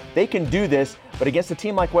 12. They can do this, but against a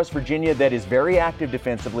team like West Virginia that is very active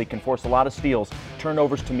defensively, can force a lot of steals,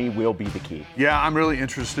 turnovers to me will be the key. Yeah, I'm really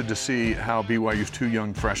interested to see how BYU's 2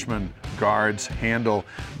 young freshman guards handle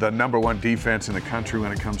the #1 defense in the country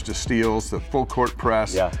when it comes to steals, the full court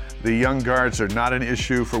press. Yeah. The young guards are not an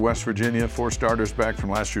issue for West Virginia. 4 starters back from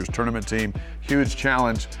last year's tournament team. Huge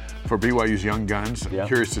challenge for BYU's young guns. I'm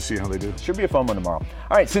curious to see how they do. Should be a fun one tomorrow.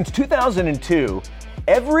 All right, since 2002,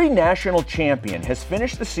 every national champion has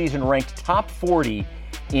finished the season ranked top 40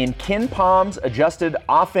 in KenPom's adjusted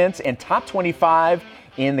offense and top 25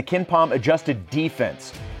 in the KenPom adjusted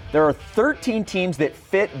defense. There are 13 teams that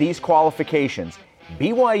fit these qualifications.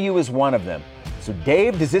 BYU is one of them. So,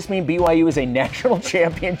 Dave, does this mean BYU is a national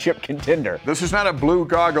championship contender? This is not a blue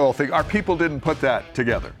goggle thing. Our people didn't put that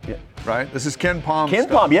together, right? This is KenPom.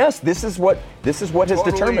 KenPom, yes. This is what has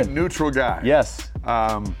totally determined. Neutral guy. Yes.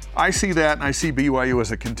 I see that, and I see BYU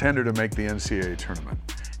as a contender to make the NCAA tournament.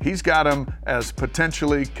 He's got him as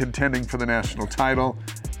potentially contending for the national title.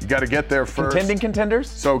 You got to get there first. Contending contenders?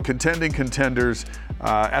 So contending contenders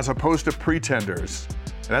as opposed to pretenders.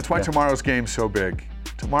 And that's why tomorrow's game's so big.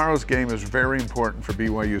 Tomorrow's game is very important for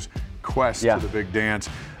BYU's quest to the big dance.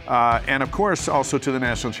 And, of course, also to the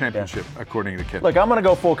national championship, according to Ken. Look, I'm going to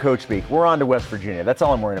go full coach speak. We're on to West Virginia. That's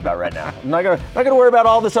all I'm worrying about right now. I'm not going to worry about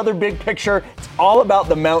all this other big picture. It's all about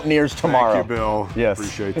the Mountaineers tomorrow. Thank you, Bill. Yes.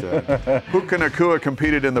 Appreciate that. Puka Nacua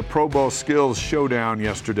competed in the Pro Bowl Skills Showdown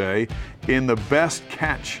yesterday in the best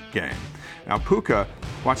catch game. Now, Puka,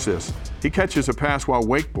 watch this. He catches a pass while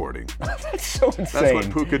wakeboarding. That's so insane. That's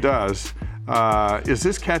what Puka does. Is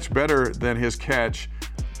this catch better than his catch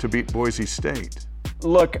to beat Boise State?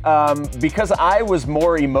 Look, because I was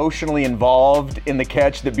more emotionally involved in the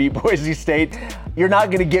catch that beat Boise State, you're not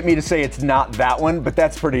going to get me to say it's not that one, but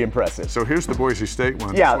that's pretty impressive. So here's the Boise State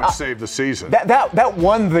one. Yeah, this one saved the season. That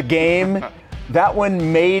won the game. That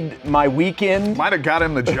one made my weekend. Might have got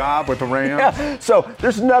him the job with the Rams. Yeah, so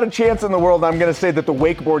there's not a chance in the world I'm going to say that the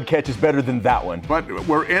wakeboard catch is better than that one. But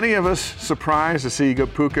were any of us surprised to see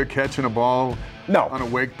Puka catching a ball on a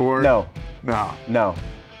wakeboard? No.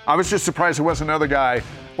 I was just surprised there wasn't another guy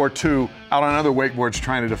or two out on other wakeboards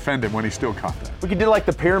trying to defend him when he still caught that. We could do like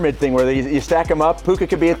the pyramid thing where you stack them up. Puka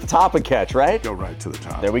could be at the top and catch, right? Go right to the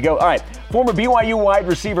top. There we go. All right. Former BYU wide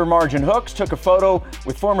receiver Margin Hooks took a photo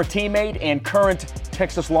with former teammate and current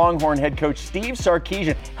Texas Longhorn head coach Steve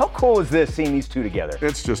Sarkisian. How cool is this, seeing these two together?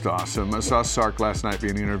 It's just awesome. I saw Sark last night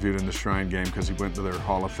being interviewed in the Shrine game because he went to their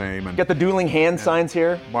Hall of Fame. And got the dueling hand signs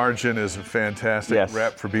here. Margin is a fantastic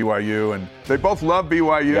rep for BYU, and they both love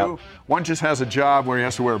BYU. Yep. One just has a job where he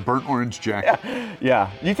has to wear a burnt orange jacket. Yeah.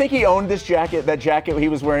 You think he owned this jacket, that jacket he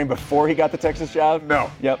was wearing before he got the Texas job? No.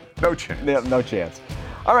 Yep. No chance. Yep, no chance.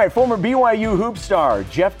 All right, former BYU hoop star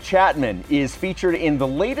Jeff Chatman is featured in the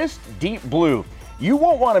latest Deep Blue. You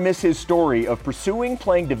won't want to miss his story of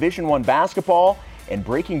playing Division I basketball and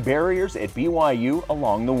breaking barriers at BYU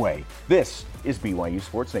along the way. This is BYU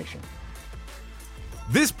Sports Nation.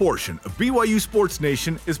 This portion of BYU Sports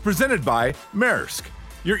Nation is presented by Maersk,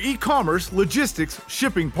 your e-commerce logistics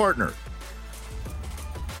shipping partner.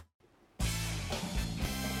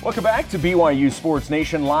 Welcome back to BYU Sports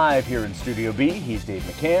Nation live here in Studio B. He's Dave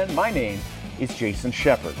McCann. My name is Jason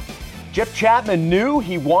Shepard. Jeff Chatman knew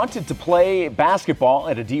he wanted to play basketball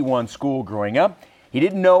at a D1 school growing up. He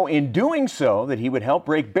didn't know in doing so that he would help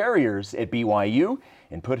break barriers at BYU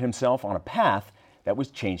and put himself on a path that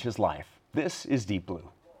would change his life. This is Deep Blue.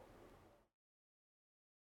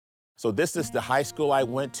 So this is the high school I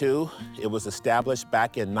went to. It was established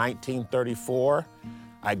back in 1934.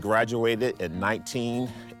 I graduated in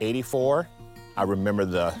 1984. I remember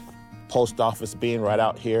the post office being right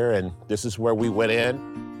out here, and this is where we went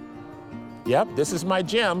in. Yep, this is my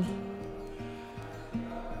gym.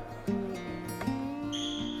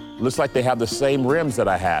 Looks like they have the same rims that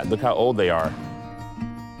I had. Look how old they are.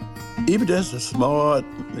 He was just a smart,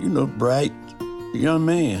 bright young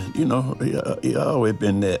man. He always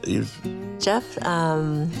been that. Jeff,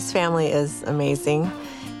 his family is amazing.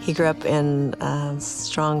 He grew up in a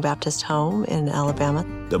strong Baptist home in Alabama.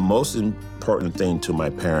 The most important thing to my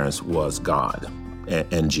parents was God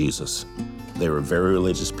and Jesus. They were very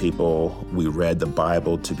religious people. We read the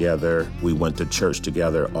Bible together. We went to church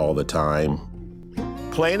together all the time.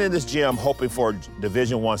 Playing in this gym, hoping for a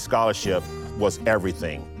Division I scholarship was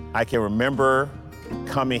everything. I can remember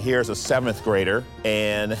coming here as a 7th grader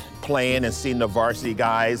and playing and seeing the varsity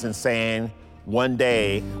guys and saying, one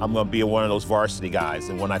day I'm gonna be one of those varsity guys.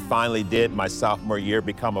 And when I finally did my sophomore year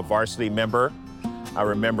become a varsity member, I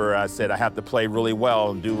remember I said I have to play really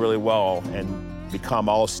well and do really well and become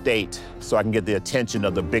all-state so I can get the attention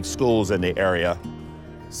of the big schools in the area.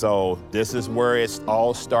 So this is where it's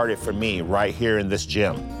all started for me, right here in this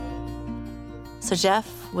gym. So Jeff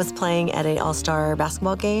was playing at an all-star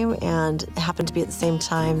basketball game, and it happened to be at the same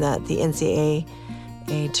time that the NCAA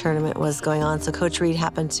tournament was going on. So Coach Reed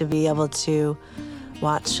happened to be able to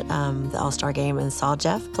watch the all-star game and saw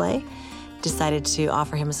Jeff play, decided to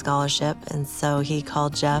offer him a scholarship, and so he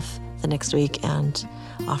called Jeff the next week and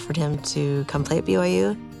offered him to come play at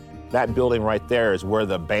BYU. That building right there is where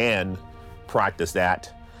the band practiced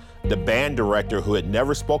at. The band director, who had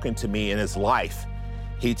never spoken to me in his life,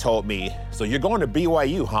 he told me, "So you're going to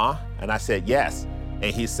BYU, huh?" And I said, "Yes."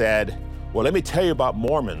 And he said, "Well, let me tell you about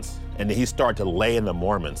Mormons." And then he started to lay in the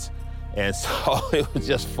Mormons. And so it was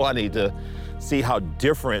just funny to see how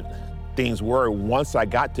different things were once I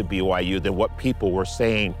got to BYU than what people were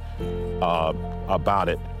saying about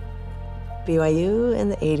it. BYU in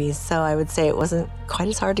the 80s, so I would say it wasn't quite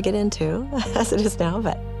as hard to get into as it is now,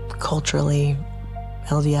 but culturally,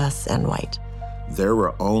 LDS and white. There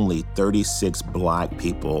were only 36 Black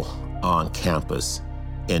people on campus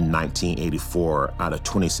in 1984 out of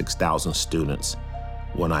 26,000 students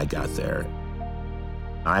when I got there.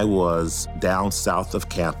 I was down south of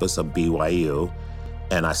campus of BYU,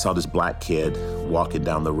 and I saw this Black kid walking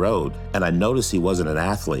down the road, and I noticed he wasn't an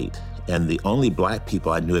athlete, and the only Black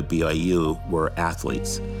people I knew at BYU were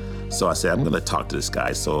athletes. So I said, I'm gonna talk to this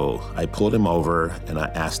guy. So I pulled him over and I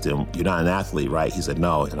asked him, "You're not an athlete, right?" He said,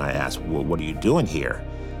 "No." And I asked, "Well, what are you doing here?"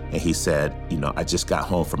 And he said, "I just got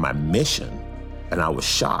home from my mission." And I was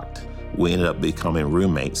shocked. We ended up becoming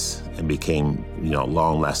roommates and became,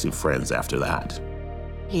 long-lasting friends after that.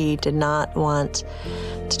 He did not want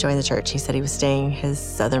to join the church. He said he was staying his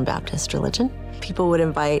Southern Baptist religion. People would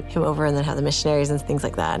invite him over and then have the missionaries and things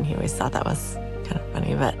like that, and he always thought that was kind of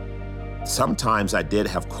funny, but sometimes I did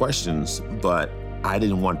have questions, but I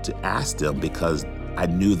didn't want to ask them because I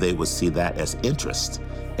knew they would see that as interest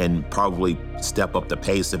and probably step up the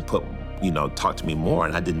pace and talk to me more,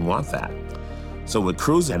 and I didn't want that. So when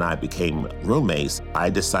Cruz and I became roommates, I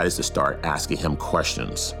decided to start asking him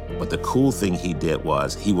questions. But the cool thing he did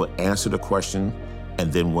was he would answer the question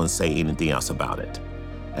and then wouldn't say anything else about it.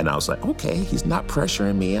 And I was like, okay, he's not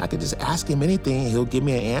pressuring me. I could just ask him anything. He'll give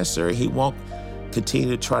me an answer. He won't continue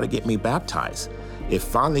to try to get me baptized. It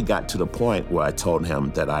finally got to the point where I told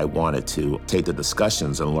him that I wanted to take the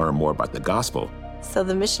discussions and learn more about the gospel. So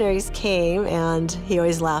the missionaries came, and he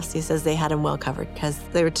always laughs. He says they had him well covered because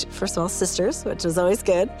they were, first of all, sisters, which was always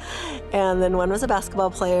good. And then one was a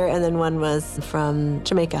basketball player, and then one was from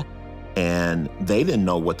Jamaica. And they didn't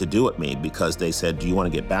know what to do with me because they said, "Do you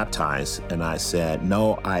want to get baptized?" And I said,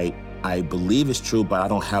 "No, I believe it's true, but I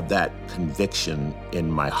don't have that conviction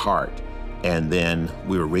in my heart." And then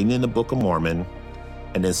we were reading in the Book of Mormon,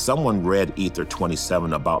 and then someone read Ether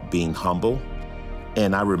 27 about being humble.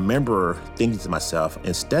 And I remember thinking to myself,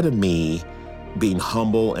 instead of me being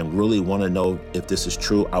humble and really want to know if this is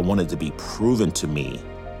true, I wanted to be proven to me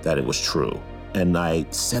that it was true. And I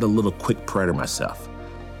said a little quick prayer to myself.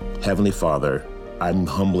 Heavenly Father, I'm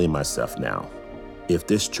humbling myself now. If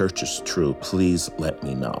this church is true, please let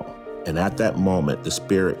me know. And at that moment, the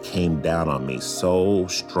Spirit came down on me so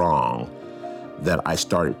strong that I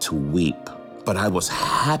started to weep. But I was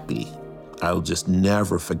happy. I will just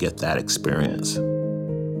never forget that experience.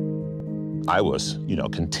 I was,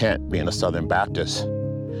 content being a Southern Baptist.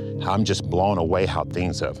 I'm just blown away how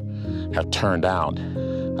things have turned out.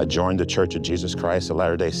 I joined the Church of Jesus Christ of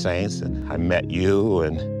Latter-day Saints, and I met you,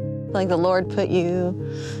 and like the Lord put you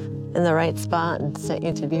in the right spot and sent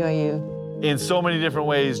you to BYU. In so many different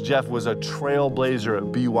ways, Jeff was a trailblazer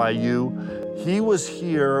at BYU. He was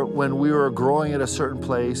here when we were growing at a certain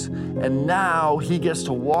place, and now he gets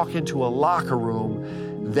to walk into a locker room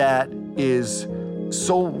that is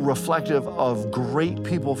so reflective of great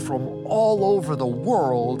people from all over the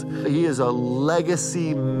world. He is a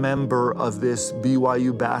legacy member of this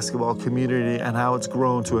BYU basketball community and how it's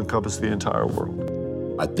grown to encompass the entire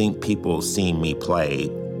world. I think people seeing me play,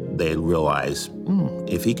 they realize,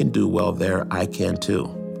 if he can do well there, I can too.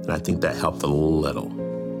 And I think that helped a little.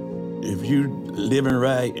 If you living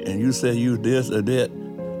right and you say you this or that,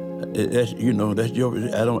 that's your.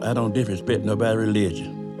 I don't disrespect nobody's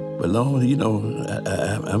religion. But long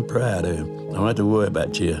as I'm proud of him. I don't have to worry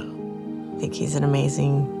about you. I think he's an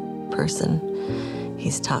amazing person.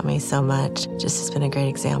 He's taught me so much. Just has been a great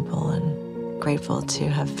example, and grateful to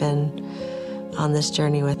have been on this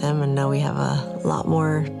journey with him and know we have a lot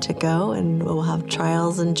more to go, and we'll have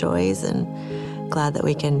trials and joys, and glad that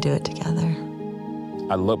we can do it together.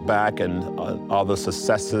 I look back and all the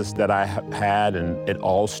successes that I have had, and it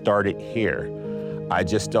all started here. I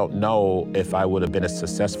just don't know if I would have been as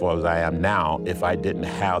successful as I am now if I didn't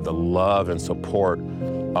have the love and support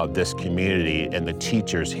of this community and the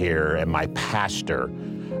teachers here and my pastor.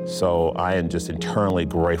 So I am just eternally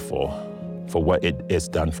grateful for what it's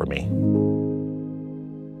done for me.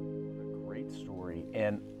 Great story.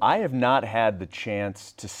 And I have not had the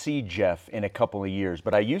chance to see Jeff in a couple of years,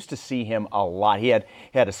 but I used to see him a lot. He had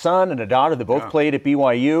a son and a daughter that both played at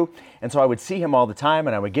BYU, and so I would see him all the time,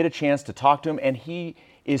 and I would get a chance to talk to him, and he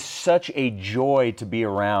is such a joy to be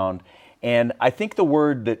around. And I think the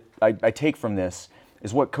word that I take from this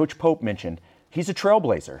is what Coach Pope mentioned. He's a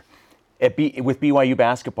trailblazer with BYU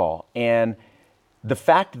basketball, and the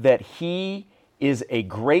fact that he is a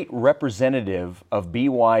great representative of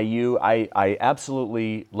BYU. I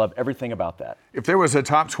absolutely love everything about that. If there was a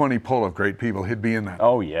top 20 poll of great people, he'd be in that.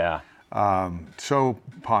 Oh, yeah. So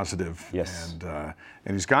positive. Yes. And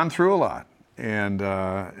he's gone through a lot. And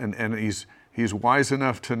he's wise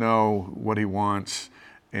enough to know what he wants.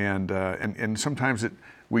 And sometimes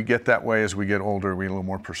we get that way as we get older. We get a little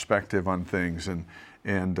more perspective on things. And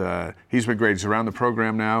he's been great. He's around the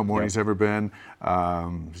program now more than he's ever been.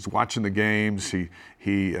 He's watching the games. He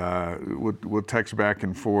would text back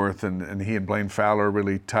and forth, and he and Blaine Fowler are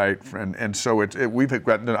really tight. And so I've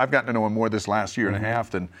gotten to know him more this last year and a half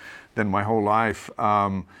than my whole life.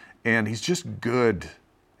 And he's just good.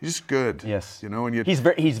 He's just good. Yes. You know, and he's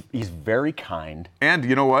very kind. And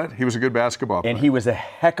you know what? He was a good basketball player. And he was a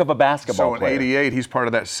heck of a basketball player. So in '88, he's part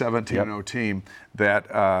of that 17-0 team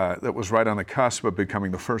that was right on the cusp of becoming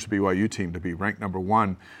the first BYU team to be ranked number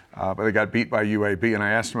 1. But they got beat by UAB, and I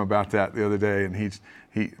asked him about that the other day, and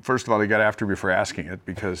he first of all, he got after me for asking it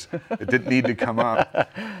because it didn't need to come up.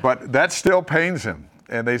 But that still pains him.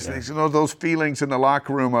 And they those feelings in the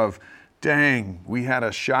locker room of, dang, we had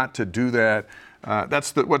a shot to do that.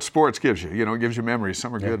 That's what sports gives you. You know, it gives you memories.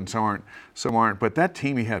 Some are good and some aren't. But that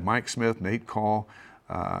team he had, Mike Smith, Nate Call,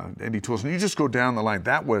 Andy Tools, and you just go down the line.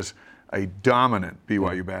 That was a dominant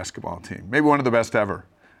BYU basketball team. Maybe one of the best ever,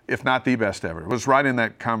 if not the best ever. It was right in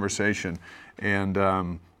that conversation. And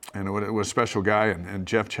it was a special guy. And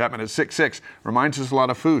Jeff Chatman at 6'6", reminds us a lot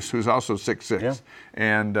of Foose, who's also 6'6". Yeah.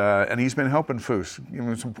 And he's been helping Foose, giving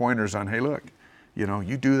him some pointers on, hey, look, you know,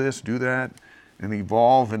 you do this, do that, and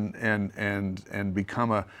evolve and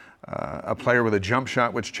become a player with a jump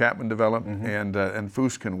shot, which Chatman developed, and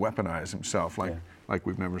Foose can weaponize himself like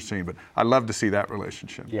we've never seen. But I love to see that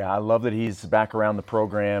relationship. Yeah, I love that he's back around the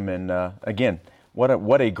program, and again,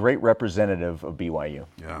 what a great representative of BYU.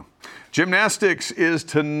 Yeah. Gymnastics is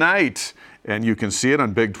tonight, and you can see it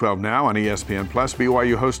on Big 12 Now on ESPN+.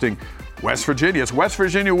 BYU hosting West Virginia. It's West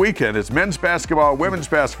Virginia weekend. It's men's basketball, women's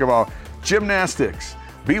basketball, gymnastics.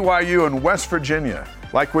 BYU and West Virginia,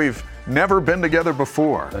 like we've never been together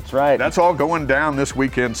before. That's right. That's all going down this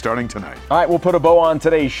weekend starting tonight. All right, we'll put a bow on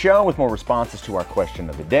today's show with more responses to our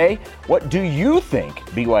question of the day. What do you think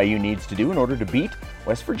BYU needs to do in order to beat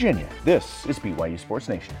West Virginia? This is BYU Sports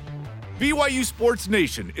Nation. BYU Sports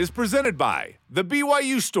Nation is presented by the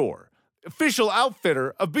BYU Store, official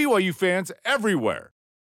outfitter of BYU fans everywhere.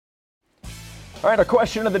 All right, our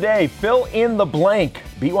question of the day, fill in the blank.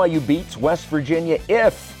 BYU beats West Virginia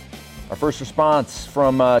if. Our first response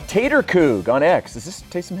from Tater Coog on X. Is this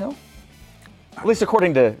Taysom Hill? At least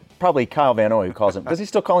according to probably Kyle Van Noy, who calls him. Does he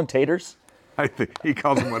still call him Taters? I think he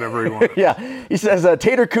calls them whatever he wants. Yeah. He says,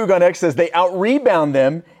 Tater Coog on X says they out-rebound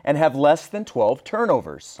them and have less than 12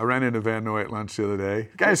 turnovers. I ran into Van Noy at lunch the other day.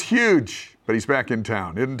 The guy's huge, but he's back in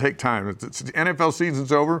town. It didn't take time. The NFL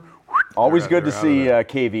season's over. Always good to see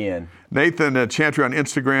KV in. Nathan Chantry on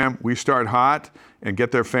Instagram, we start hot and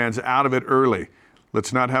get their fans out of it early.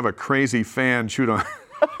 Let's not have a crazy fan shoot a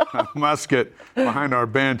musket behind our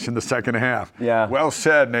bench in the second half. Yeah. Well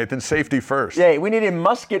said, Nathan. Safety first. Yeah, we need a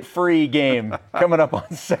musket-free game coming up on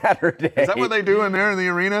Saturday. Is that what they do in there in the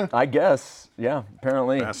arena? I guess. Yeah,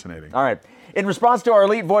 apparently. Fascinating. All right. In response to our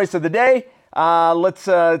elite voice of the day,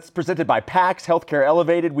 it's presented by PAX Healthcare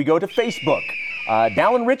Elevated. We go to Facebook.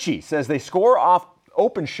 Dallin Ritchie says they score off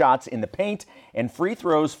open shots in the paint and free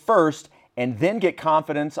throws first and then get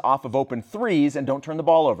confidence off of open threes and don't turn the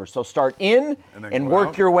ball over. So start in and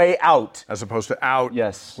work your way out. As opposed to out,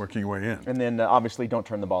 yes, working your way in. And then obviously don't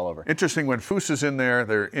turn the ball over. Interesting, when Foose is in there,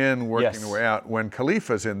 they're in, working their way out. When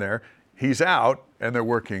Khalifa's in there, he's out and they're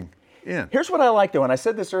working in. Here's what I like, though, and I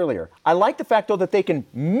said this earlier. I like the fact, though, that they can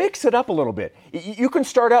mix it up a little bit. You can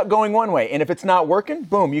start out going one way, and if it's not working,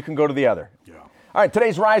 boom, you can go to the other. Yeah. All right,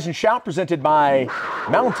 today's Rise and Shout presented by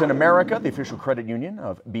Mountain America, the official credit union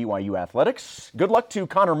of BYU Athletics. Good luck to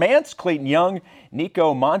Connor Mance, Clayton Young,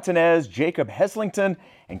 Nico Montanez, Jacob Heslington,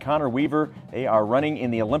 and Connor Weaver. They are running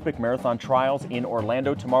in the Olympic Marathon Trials in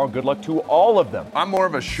Orlando tomorrow. Good luck to all of them. I'm more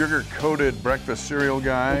of a sugar-coated breakfast cereal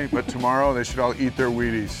guy, but tomorrow they should all eat their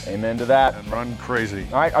Wheaties. Amen to that. And run crazy.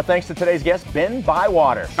 All right, our thanks to today's guest, Ben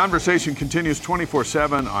Bywater. Conversation continues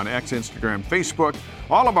 24/7 on X, Instagram, Facebook.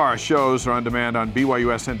 All of our shows are on demand on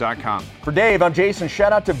BYUSN.com. For Dave, I'm Jason.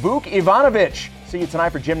 Shout out to Vuk Ivanovic. See you tonight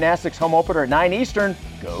for gymnastics home opener at 9 Eastern.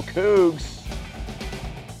 Go Cougs.